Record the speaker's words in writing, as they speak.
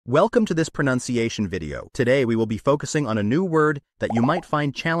Welcome to this pronunciation video. Today we will be focusing on a new word that you might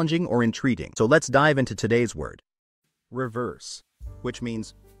find challenging or intriguing. So let's dive into today's word. Reverse, which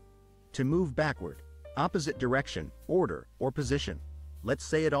means to move backward, opposite direction, order, or position. Let's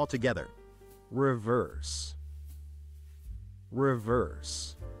say it all together. Reverse.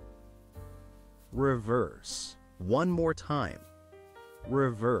 Reverse. Reverse. One more time.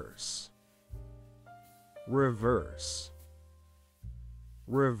 Reverse. Reverse.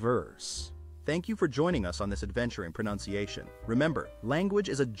 Reverse. Thank you for joining us on this adventure in pronunciation. Remember, language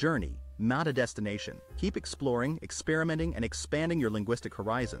is a journey, not a destination. Keep exploring, experimenting, and expanding your linguistic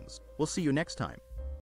horizons. We'll see you next time.